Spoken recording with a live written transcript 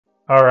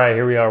All right,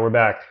 here we are. We're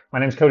back. My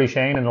name's Cody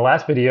Shane. In the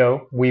last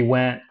video, we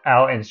went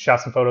out and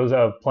shot some photos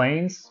of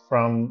planes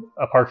from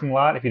a parking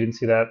lot. If you didn't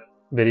see that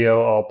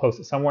video, I'll post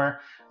it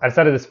somewhere. I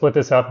decided to split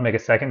this up and make a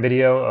second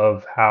video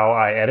of how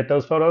I edit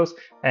those photos.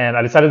 And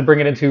I decided to bring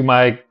it into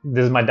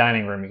this is my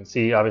dining room. You can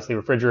see, obviously,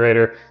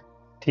 refrigerator,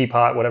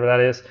 teapot, whatever that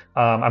is.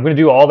 I'm going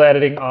to do all the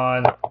editing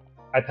on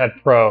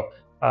iPad Pro.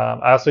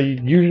 I also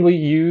usually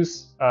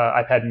use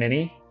iPad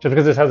Mini. Just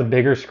because this has a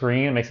bigger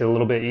screen, it makes it a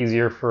little bit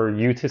easier for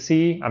you to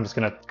see. I'm just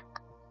going to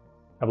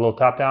have a little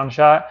top-down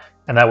shot,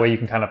 and that way you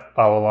can kind of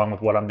follow along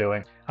with what I'm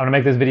doing. I'm gonna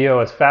make this video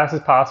as fast as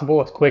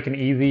possible, as quick and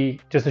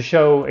easy, just to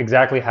show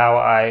exactly how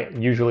I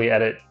usually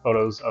edit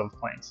photos of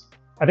planes.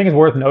 I think it's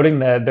worth noting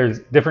that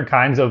there's different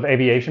kinds of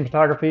aviation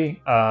photography.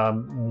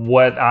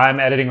 What I'm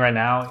editing right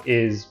now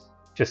is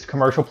just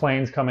commercial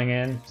planes coming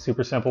in,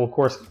 super simple. Of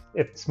course,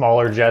 if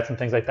smaller jets and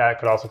things like that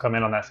could also come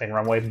in on that same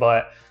runway,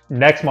 but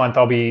next month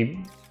I'll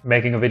be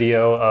making a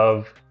video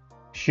of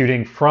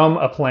shooting from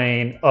a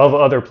plane of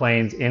other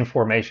planes in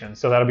formation.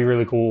 So that'll be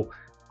really cool.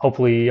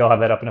 Hopefully I'll have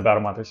that up in about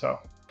a month or so.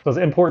 So let's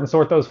import and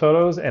sort those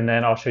photos, and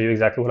then I'll show you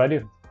exactly what I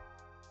do.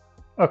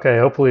 Okay,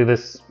 hopefully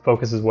this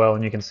focuses well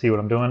and you can see what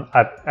I'm doing.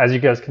 As you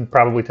guys can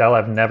probably tell,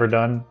 I've never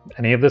done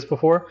any of this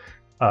before.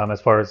 As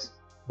far as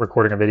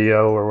recording a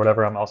video or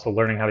whatever, I'm also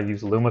learning how to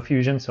use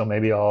LumaFusion, so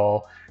maybe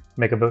I'll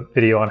make a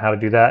video on how to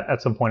do that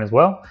at some point as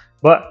well.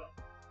 But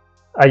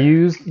I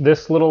use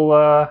this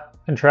little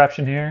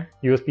contraption here,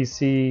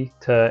 USB-C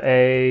to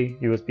A,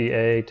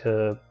 USB-A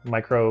to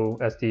micro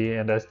SD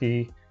and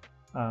SD,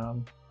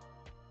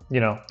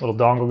 little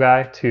dongle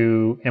guy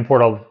to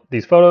import all of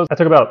these photos. I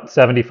took about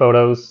 70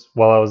 photos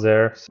while I was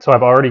there. So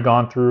I've already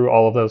gone through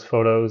all of those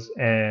photos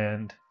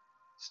and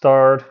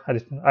starred. I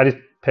just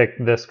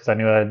picked this because I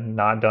knew I had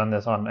not done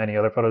this on any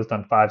other photos,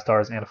 done 5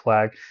 stars and a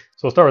flag.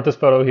 So we'll start with this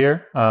photo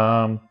here.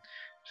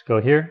 Just go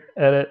here,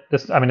 edit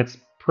this. I mean, it's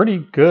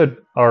pretty good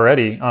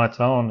already on its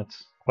own.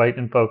 It's quite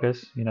in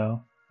focus,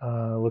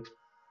 looks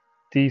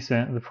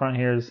decent. The front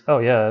here is, oh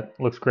yeah, it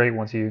looks great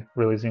once you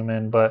really zoom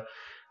in, but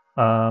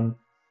I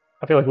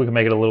feel like we can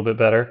make it a little bit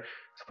better.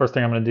 So first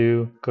thing I'm going to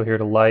do, go here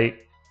to light,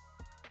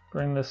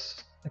 bring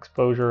this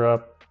exposure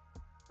up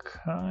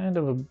kind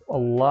of a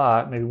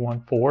lot, maybe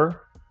 1.4,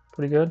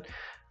 pretty good.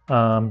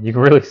 You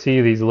can really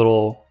see these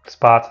little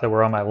spots that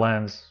were on my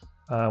lens.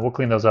 We'll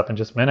clean those up in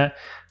just a minute.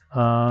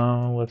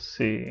 Let's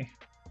see,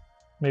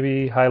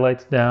 maybe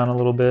highlights down a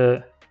little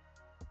bit.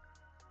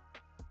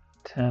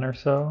 10 or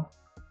so.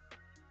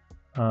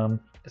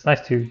 It's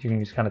nice too, you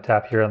can just kind of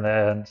tap here on the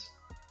ends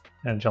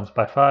and it jumps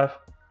by 5.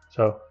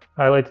 So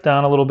highlights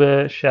down a little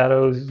bit,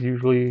 shadows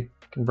usually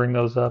can bring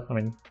those up. I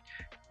mean,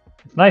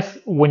 it's nice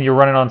when you're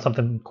running on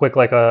something quick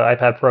like a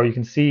iPad Pro, you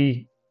can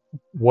see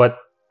what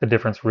the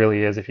difference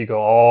really is if you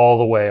go all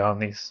the way on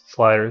these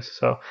sliders.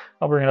 So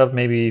I'll bring it up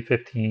maybe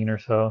 15 or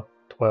so,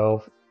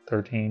 12,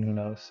 13, who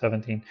knows,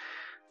 17.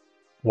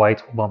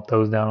 Whites will bump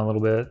those down a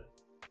little bit.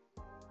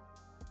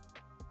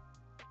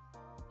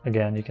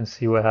 Again, you can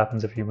see what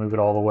happens if you move it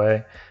all the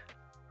way.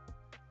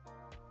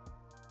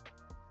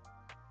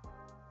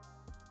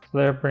 So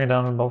there, bring it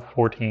down to about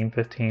 14,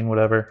 15,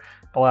 whatever.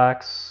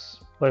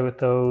 Blacks, play with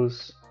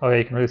those. Oh yeah,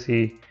 you can really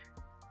see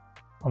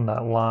on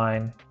that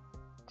line.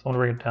 So I'm gonna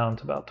bring it down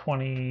to about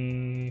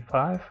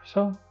 25 or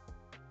so. And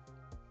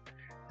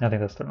I think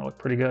that's starting to look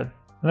pretty good.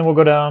 And then we'll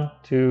go down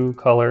to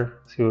color,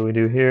 see what we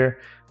do here.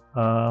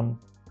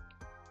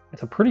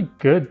 It's a pretty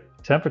good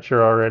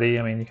temperature already.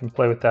 I mean, you can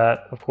play with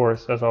that, of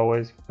course, as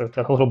always, play with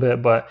that a little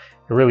bit, but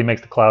it really makes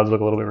the clouds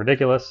look a little bit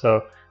ridiculous. So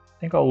I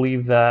think I'll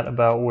leave that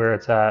about where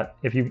it's at.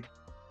 If you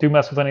do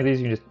mess with any of these,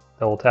 you can just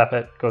double tap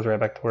it, goes right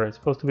back to where it's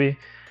supposed to be.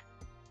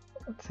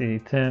 Let's see,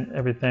 tint,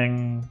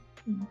 everything.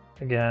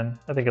 Again,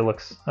 I think it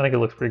looks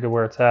pretty good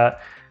where it's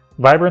at.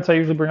 Vibrance I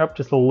usually bring up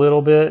just a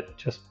little bit,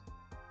 just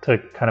to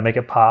kind of make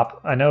it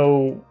pop. I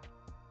know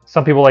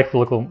some people like to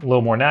look a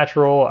little more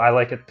natural. I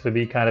like it to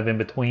be kind of in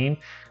between.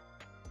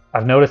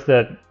 I've noticed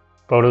that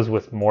photos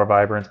with more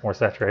vibrance, more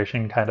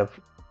saturation kind of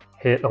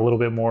hit a little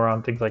bit more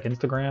on things like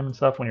Instagram and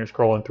stuff when you're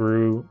scrolling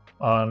through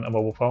on a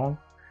mobile phone.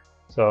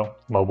 So,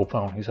 mobile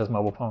phone, he says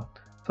mobile phone.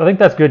 So I think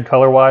that's good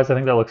color-wise. I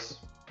think that looks,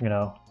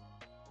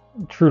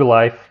 true to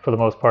life for the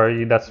most part.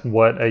 That's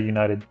what a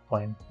United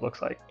plane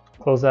looks like.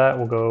 Close that,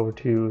 we'll go over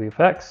to the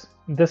effects.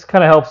 This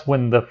kind of helps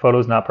when the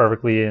photo's not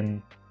perfectly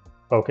in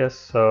focus.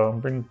 So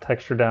bring the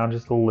texture down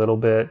just a little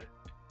bit,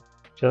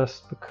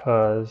 just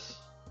because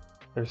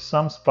there's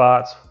some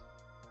spots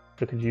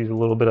that could use a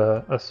little bit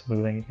of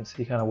smoothing. You can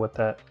see kind of what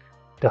that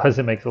does.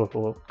 It makes it look a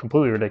little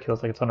completely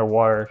ridiculous, like it's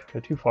underwater if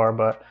you go too far,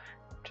 but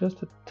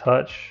just a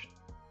touch.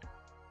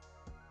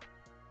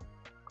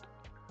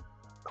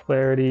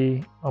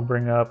 Clarity, I'll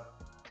bring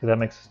up, see that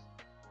makes,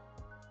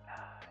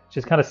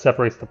 just kind of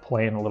separates the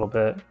plane a little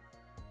bit.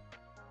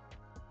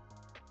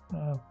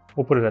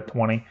 We'll put it at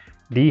 20.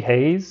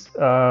 Dehaze,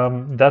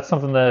 that's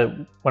something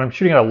that when I'm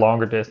shooting at a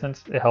longer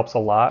distance, it helps a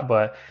lot,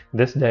 but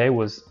this day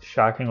was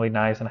shockingly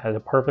nice and had a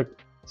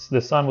perfect,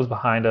 the sun was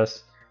behind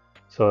us,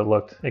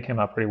 so it came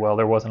out pretty well.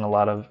 There wasn't a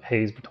lot of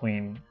haze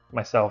between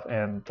myself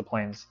and the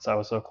planes since I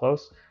was so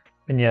close.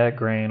 vignette,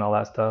 grain, all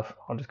that stuff,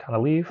 I'll just kind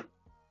of leave.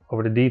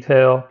 Over to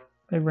detail,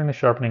 maybe bring the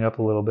sharpening up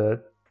a little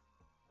bit.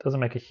 Doesn't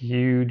make a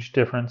huge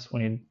difference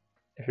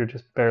if you're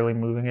just barely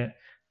moving it,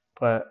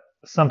 but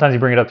sometimes you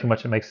bring it up too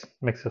much, it makes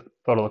the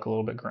photo look a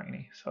little bit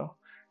grainy. So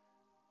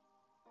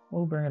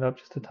we'll bring it up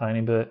just a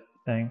tiny bit,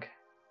 I think.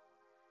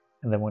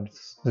 And then when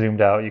it's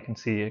zoomed out, you can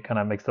see it kind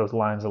of makes those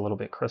lines a little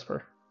bit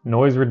crisper.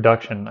 Noise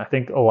reduction. I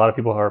think a lot of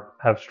people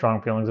have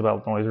strong feelings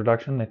about noise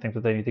reduction. They think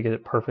that they need to get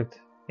it perfect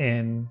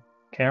in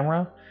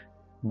camera,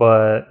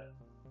 but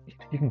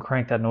you can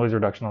crank that noise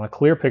reduction. On a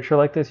clear picture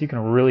like this, you can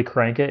really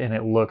crank it and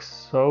it looks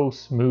so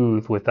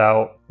smooth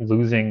without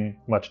losing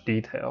much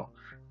detail.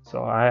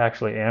 So I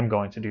actually am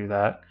going to do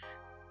that.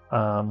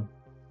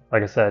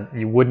 Like I said,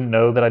 you wouldn't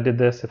know that I did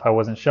this if I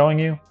wasn't showing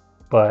you,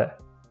 but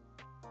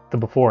the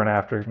before and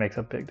after makes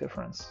a big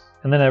difference.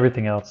 And then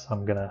everything else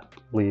I'm gonna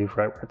leave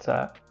right where it's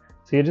at.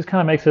 See, it just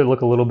kind of makes it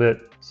look a little bit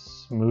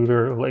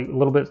smoother, like a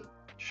little bit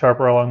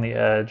sharper along the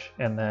edge,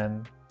 and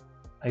then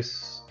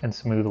nice and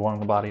smooth along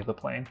the body of the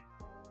plane.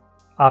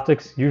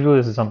 Optics, usually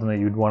this is something that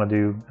you'd want to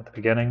do at the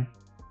beginning.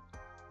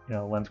 You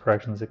know, lens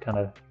corrections, it kind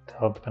of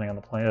tells depending on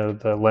the plane,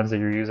 the lens that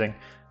you're using,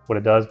 what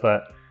it does,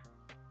 but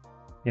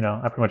you know,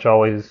 I pretty much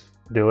always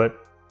do it.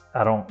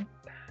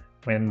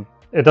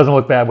 It doesn't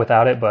look bad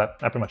without it, but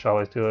I pretty much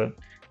always do it.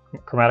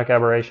 Chromatic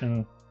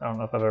aberration, I don't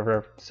know if I've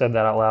ever said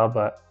that out loud,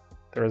 but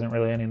there isn't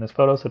really any in this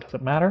photo, so it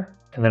doesn't matter.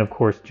 And then of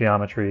course,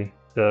 geometry,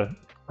 the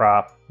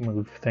crop,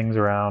 move things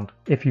around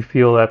if you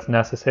feel that's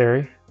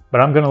necessary.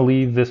 But I'm gonna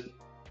leave this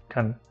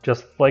kind of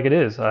just like it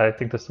is. I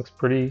think this looks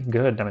pretty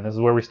good. I mean, this is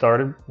where we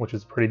started, which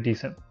is a pretty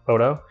decent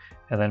photo,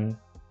 and then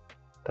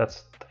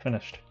that's the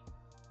finished.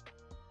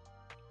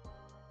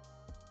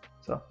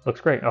 So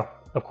looks great. I'll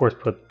of course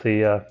put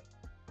the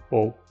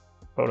full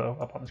photo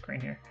up on the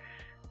screen here.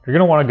 You're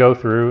gonna want to go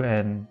through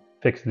and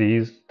fix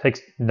these.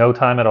 Takes no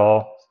time at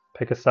all.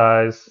 Pick a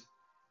size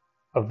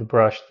of the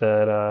brush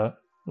that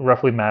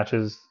roughly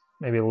matches,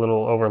 maybe a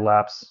little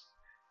overlaps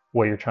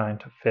what you're trying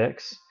to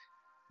fix.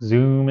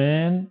 Zoom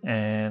in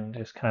and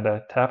just kind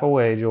of tap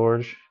away,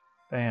 George.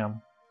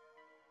 Bam,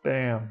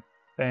 bam,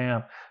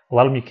 bam. A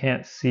lot of them you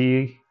can't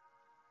see.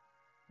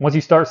 Once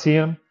you start seeing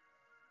them,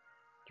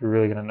 you're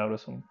really gonna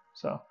notice them.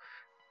 So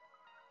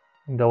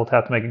double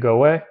tap to make it go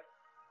away.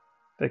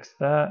 Fix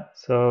that.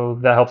 So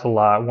that helps a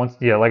lot.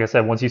 Like I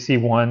said, once you see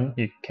one,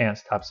 you can't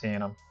stop seeing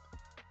them.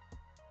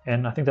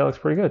 And I think that looks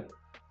pretty good.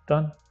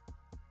 Done.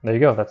 There you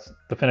go. That's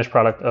the finished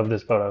product of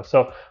this photo.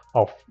 So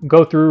I'll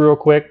go through real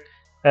quick,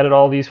 edit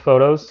all these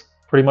photos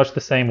pretty much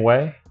the same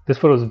way. This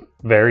photo is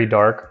very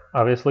dark,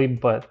 obviously,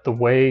 but the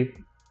way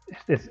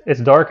it's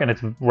dark and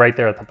it's right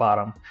there at the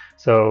bottom.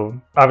 So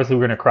obviously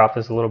we're going to crop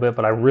this a little bit,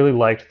 but I really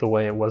liked the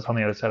way it was on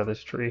the other side of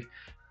this tree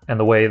and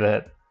the way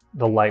that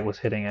the light was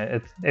hitting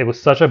it. It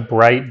was such a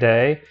bright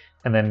day,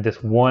 and then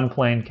this one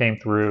plane came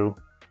through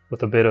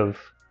with a bit of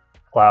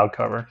cloud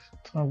cover.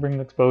 So I'll bring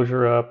the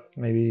exposure up,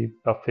 maybe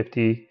about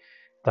 50.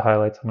 The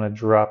highlights I'm going to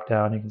drop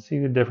down. You can see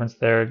the difference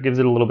there. It gives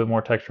it a little bit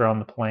more texture on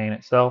the plane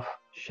itself.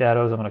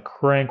 Shadows I'm going to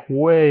crank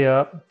way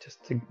up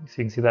just so you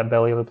can see that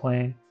belly of the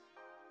plane.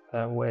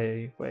 That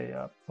way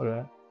up. Look at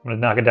that. I'm going to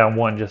knock it down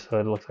one just so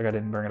it looks like I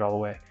didn't bring it all the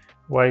way.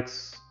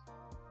 Whites.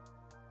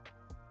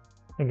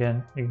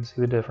 Again, you can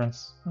see the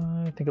difference.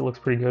 I think it looks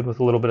pretty good with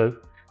a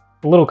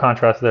little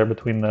contrast there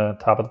between the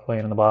top of the plane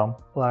and the bottom.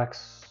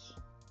 Blacks,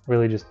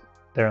 really just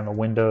there in the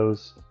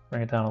windows.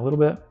 Bring it down a little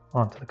bit.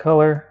 Onto the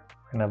color.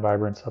 Bring that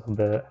vibrance up a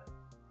bit.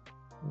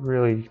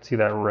 Really, you can see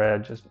that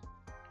red just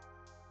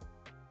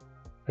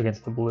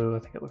against the blue. I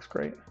think it looks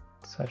great.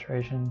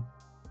 Saturation,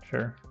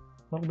 sure,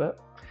 a little bit.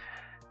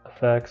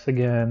 Effects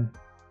again.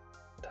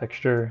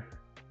 Texture.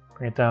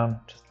 Bring it down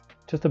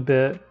just a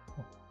bit.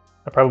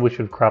 I probably should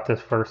have cropped this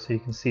first so you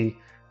can see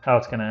how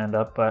it's going to end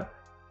up, but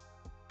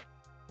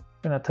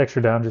bring that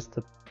texture down just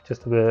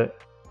a bit.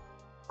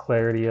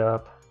 Clarity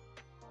up.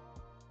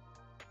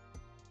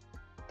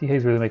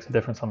 Dehaze really makes a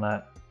difference on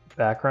that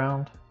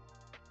background.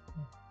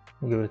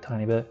 We'll give it a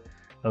tiny bit.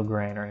 No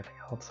grain or anything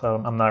else.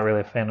 So I'm not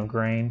really a fan of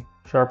grain.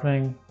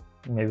 Sharpening,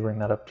 maybe bring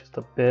that up just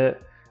a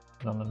bit.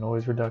 And on the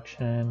noise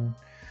reduction,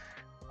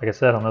 like I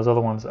said, on those other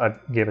ones, I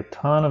gave a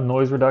ton of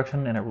noise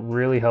reduction and it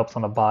really helps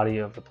on the body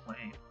of the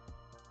plane.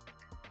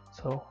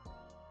 So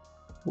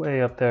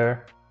way up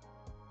there,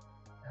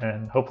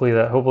 and hopefully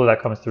that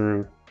comes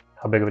through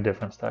how big of a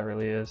difference that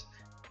really is.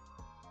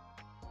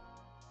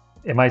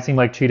 It might seem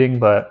like cheating,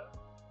 but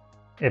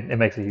it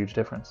makes a huge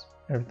difference.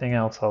 Everything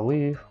else I'll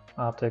leave.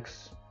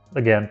 Optics,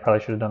 again,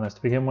 probably should have done this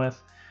to begin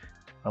with.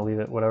 I'll leave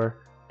it,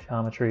 whatever.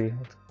 Geometry,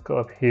 let's go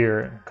up here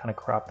and kind of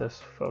crop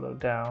this photo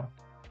down.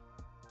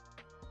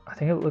 I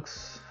think it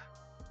looks,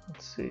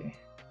 let's see.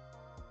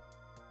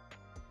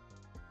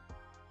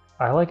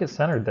 I like it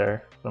centered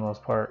there for the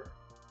most part.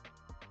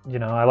 You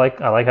know, I like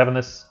having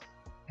this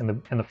in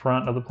the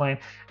front of the plane.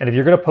 And if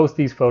you're gonna post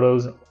these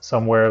photos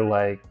somewhere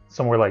like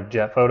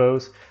jet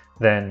photos,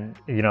 then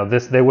you know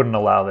they wouldn't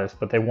allow this,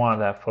 but they want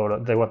that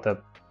photo. They want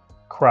the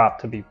crop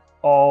to be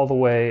all the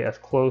way as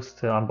close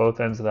to on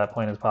both ends of that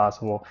plane as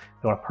possible.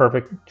 They want a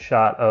perfect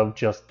shot of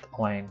just the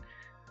plane.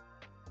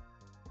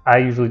 I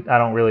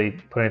don't really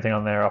put anything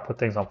on there. I'll put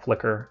things on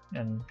Flickr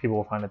and people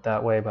will find it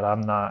that way, but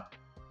I'm not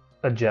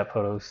a jet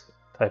photos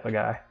type of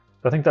guy.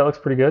 So I think that looks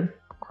pretty good.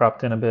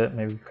 Cropped in a bit.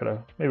 Maybe we could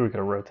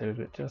have rotated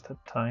it just a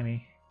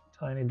tiny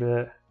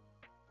bit.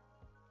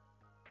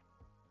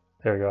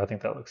 There we go. I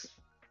think that looks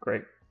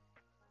great.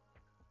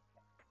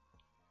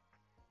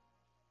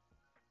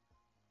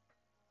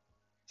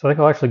 So I think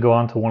I'll actually go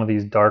on to one of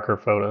these darker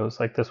photos,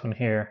 like this one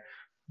here.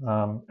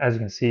 As you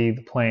can see,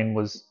 the plane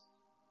was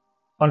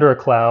under a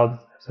cloud.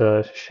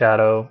 There's a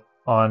shadow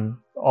on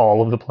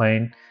all of the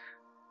plane.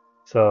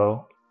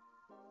 So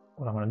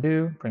what I'm going to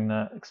do, bring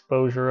that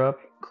exposure up,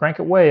 crank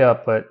it way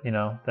up, but you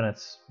know, then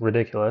it's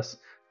ridiculous.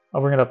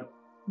 I'll bring it up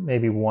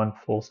maybe one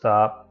full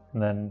stop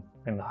and then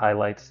bring the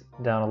highlights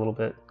down a little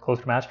bit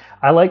closer to match.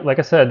 Like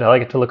I said, I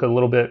like it to look a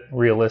little bit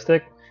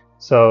realistic.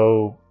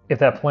 So if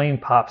that plane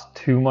pops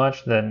too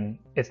much, then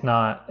it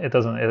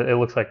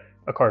looks like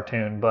a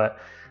cartoon, but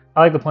I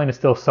like the plane to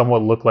still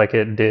somewhat look like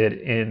it did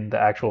in the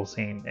actual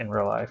scene in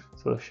real life.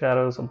 So the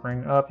shadows will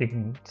bring up. You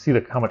can see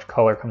how much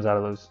color comes out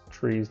of those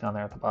trees down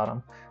there at the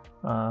bottom.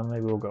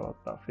 Maybe we'll go up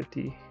about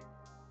 50,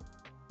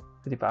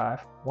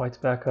 55. Whites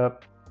back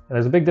up. And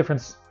there's a big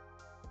difference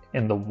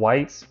in the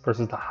whites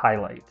versus the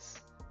highlights.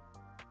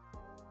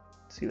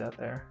 See that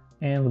there?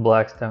 And the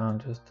black's down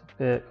just a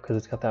bit because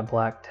it's got that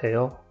black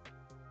tail.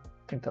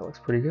 I think that looks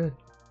pretty good.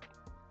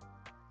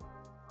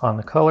 On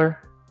the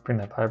color, bring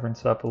that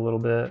vibrance up a little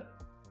bit.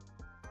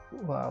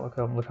 Wow, look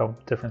how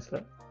different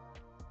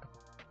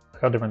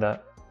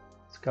that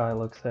sky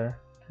looks there.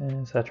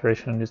 And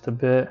saturation just a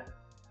bit.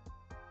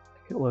 I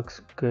think it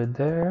looks good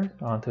there.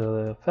 Onto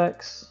the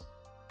effects.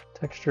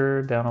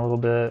 Texture down a little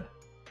bit.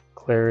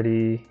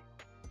 Clarity.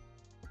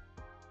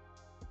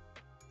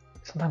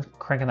 Sometimes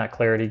cranking that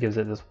clarity gives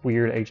it this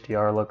weird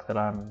HDR look that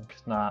I'm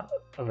just not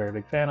a very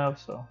big fan of,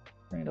 so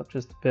bring it up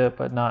just a bit,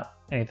 but not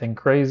anything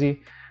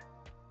crazy.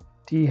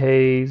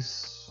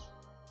 Dehaze.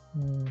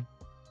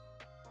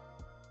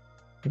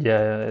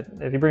 Yeah,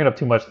 if you bring it up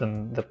too much,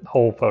 then the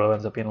whole photo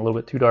ends up being a little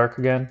bit too dark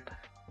again.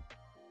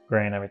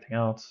 Gray and everything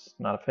else,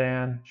 not a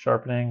fan.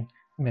 Sharpening,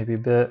 maybe a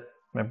bit.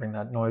 I'm gonna bring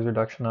that noise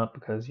reduction up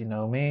because you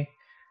know me.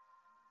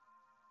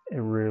 It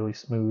really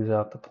smooths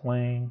out the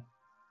plane.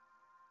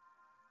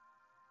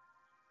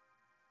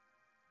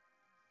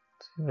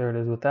 See, there it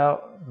is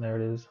without, and there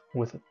it is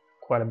with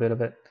quite a bit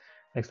of it.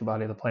 Makes the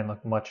body of the plane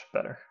look much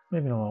better,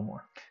 maybe a little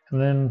more.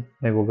 And then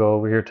maybe we'll go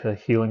over here to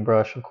healing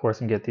brush, of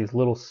course, and get these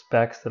little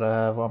specks that I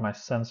have on my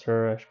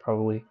sensor. I should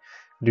probably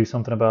do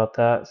something about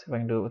that. See if I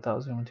can do it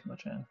without zooming too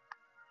much in.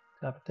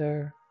 Tap it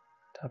there,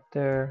 tap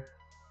there,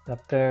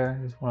 tap there.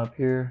 There's one up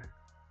here.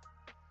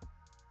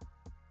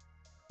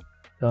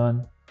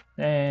 Done.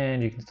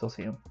 And you can still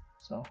see them.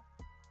 So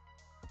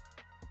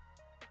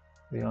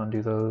we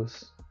undo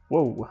those.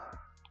 Whoa.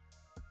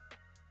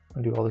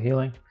 Undo all the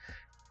healing.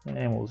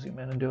 And we'll zoom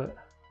in and do it.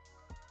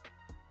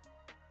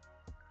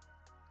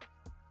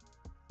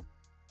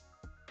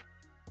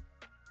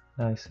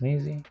 Nice and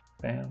easy.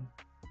 Bam.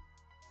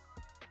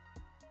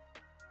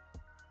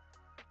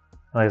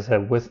 Like I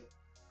said,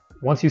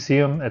 once you see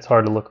them, it's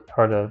hard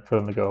for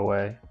them to go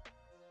away.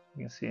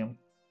 You can see them.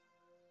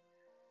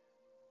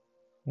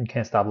 You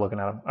can't stop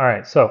looking at them. All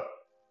right, so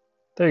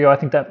there you go. I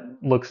think that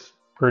looks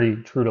pretty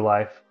true to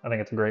life. I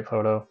think it's a great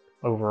photo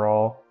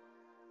overall.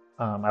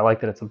 I like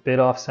that it's a bit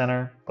off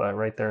center, but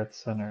right there at the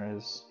center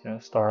is, you know,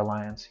 Star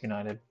Alliance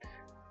United.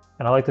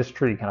 And I like this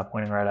tree kind of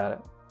pointing right at it.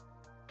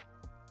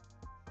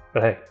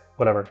 But hey,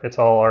 whatever. It's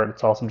all art.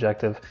 It's all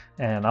subjective.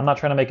 And I'm not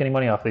trying to make any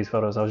money off these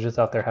photos. I was just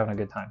out there having a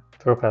good time.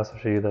 Throw pass will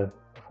show you the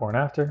before and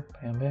after.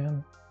 Bam,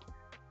 bam.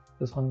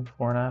 This one,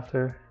 before and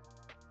after.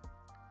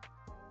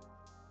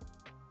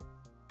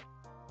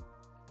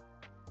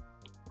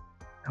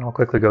 And I'll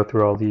quickly go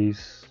through all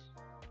these.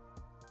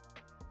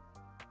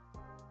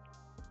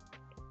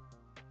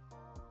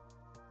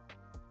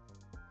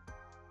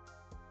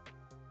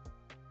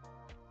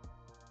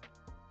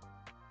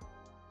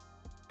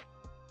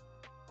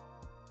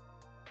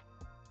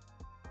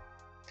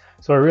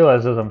 So I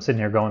realized as I'm sitting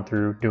here going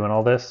through doing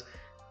all this,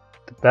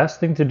 the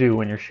best thing to do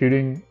when you're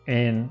shooting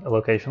in a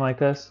location like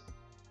this,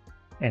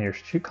 and you're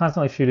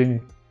constantly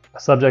shooting a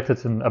subject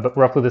that's in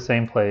roughly the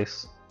same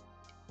place,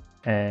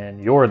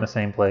 and you're in the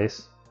same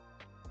place,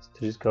 is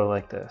to just go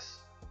like this.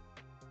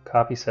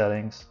 Copy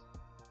settings,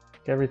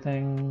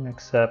 everything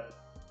except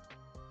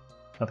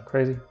nothing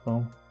crazy,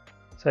 boom.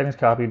 Settings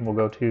copied, we'll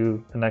go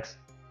to the next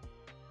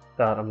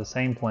dot of the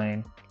same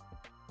plane,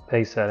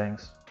 paste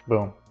settings,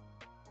 boom.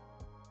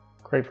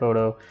 Great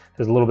photo.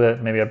 There's a little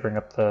bit, maybe I bring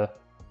up the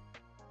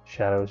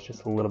shadows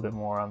just a little bit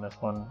more on this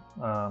one.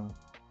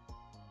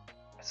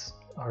 It's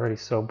already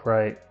so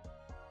bright.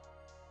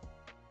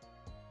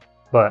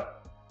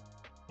 But,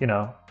 you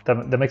know,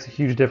 that makes a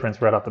huge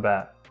difference right off the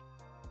bat.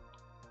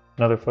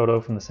 Another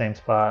photo from the same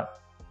spot.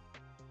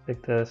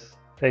 Take this,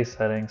 paste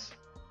settings.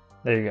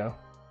 There you go.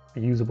 A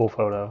usable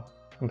photo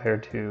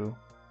compared to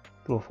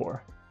the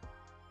before.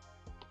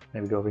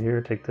 Maybe go over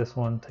here, take this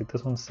one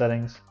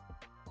settings,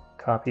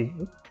 copy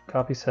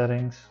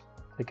settings,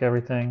 take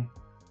everything,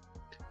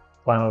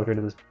 fly them over here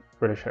to this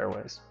British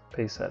Airways,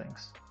 pace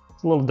settings.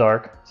 It's a little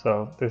dark,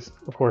 so there's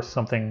of course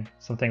some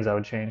things I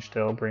would change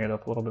still, bring it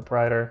up a little bit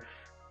brighter.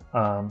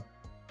 Of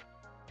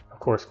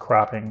course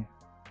cropping,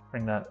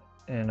 bring that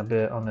in a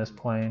bit on this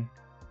plane.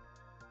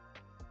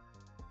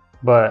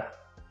 But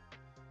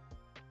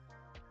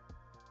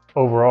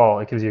overall,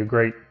 it gives you a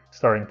great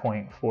starting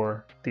point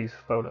for these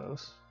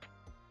photos.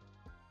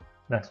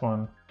 Next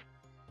one,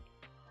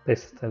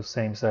 those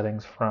same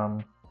settings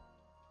from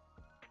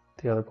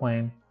the other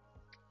plane.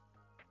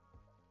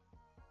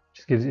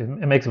 Just gives you,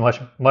 it makes it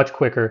much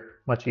quicker,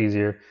 much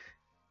easier,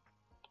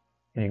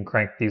 and you can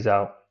crank these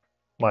out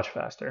much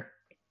faster.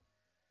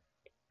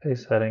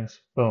 Pace settings,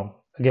 boom.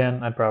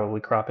 Again, I'd probably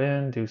crop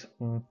in, do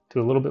a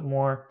little bit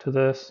more to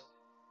this,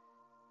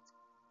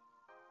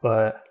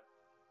 but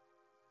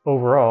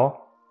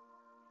overall,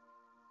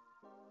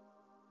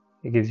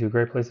 it gives you a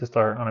great place to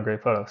start on a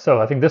great photo.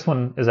 So I think this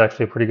one is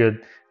actually a pretty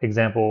good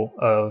example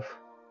of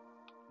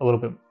a little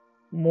bit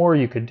more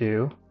you could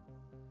do,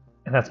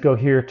 and that's go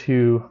here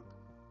to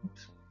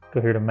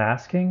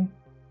masking,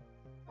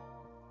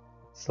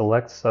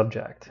 select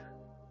subject.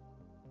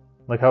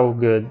 Look how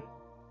good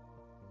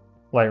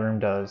Lightroom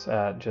does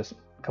at just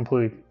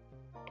completely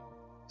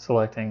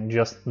selecting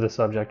just the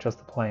subject, just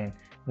the plane.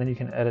 And then you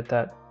can edit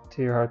that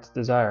to your heart's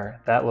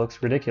desire. That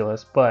looks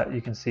ridiculous, but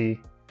you can see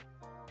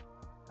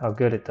how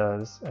good it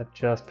does at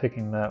just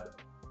picking that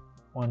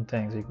one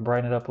thing. So you can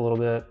brighten it up a little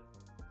bit.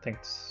 I think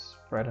it's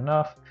bright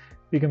enough.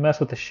 You can mess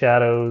with the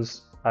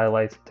shadows,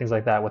 highlights, things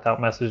like that without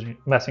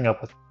messing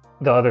up with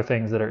the other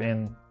things that are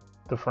in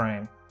the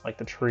frame, like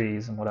the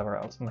trees and whatever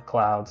else, and the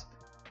clouds.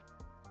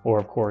 Or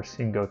of course,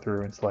 you can go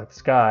through and select the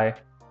sky,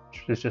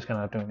 which is just gonna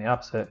end up doing the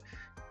opposite.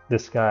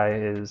 This sky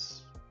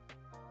is,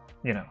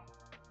 you know,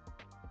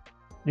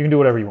 you can do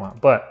whatever you want,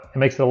 but it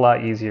makes it a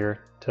lot easier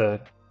to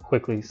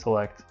quickly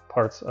select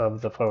parts of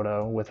the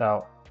photo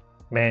without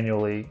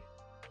manually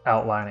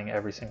outlining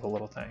every single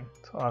little thing.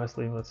 So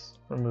honestly, let's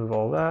remove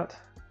all that.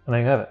 And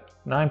there you have it.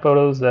 9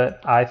 photos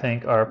that I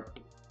think are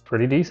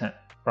pretty decent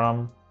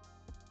from,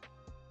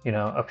 you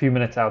know, a few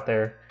minutes out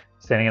there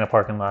standing in a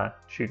parking lot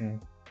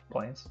shooting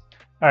planes.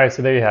 All right,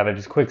 so there you have it.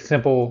 Just a quick,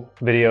 simple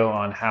video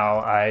on how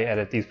I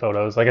edit these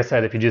photos. Like I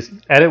said, if you just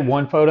edit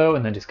one photo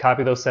and then just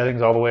copy those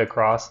settings all the way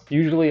across,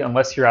 usually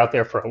unless you're out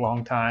there for a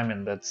long time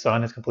and the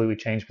sun has completely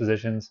changed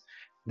positions,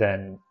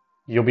 then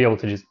you'll be able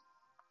to just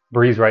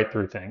breeze right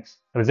through things.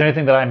 If there's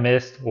anything that I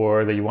missed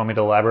or that you want me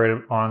to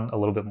elaborate on a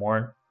little bit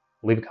more,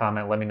 leave a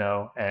comment, let me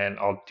know, and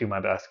I'll do my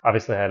best.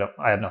 Obviously,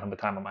 I have nothing but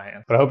time on my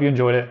hands. But I hope you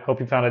enjoyed it.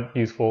 Hope you found it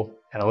useful.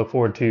 And I look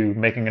forward to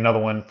making another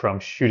one from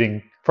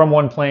shooting from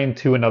one plane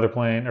to another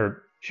plane,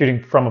 or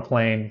shooting from a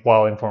plane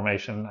while in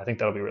formation. I think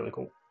that'll be really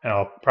cool. And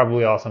I'll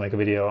probably also make a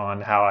video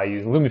on how I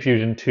use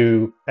LumaFusion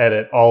to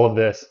edit all of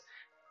this.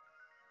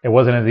 It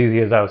wasn't as easy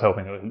as I was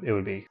hoping it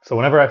would be. So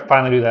whenever I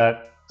finally do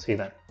that, see you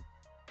then.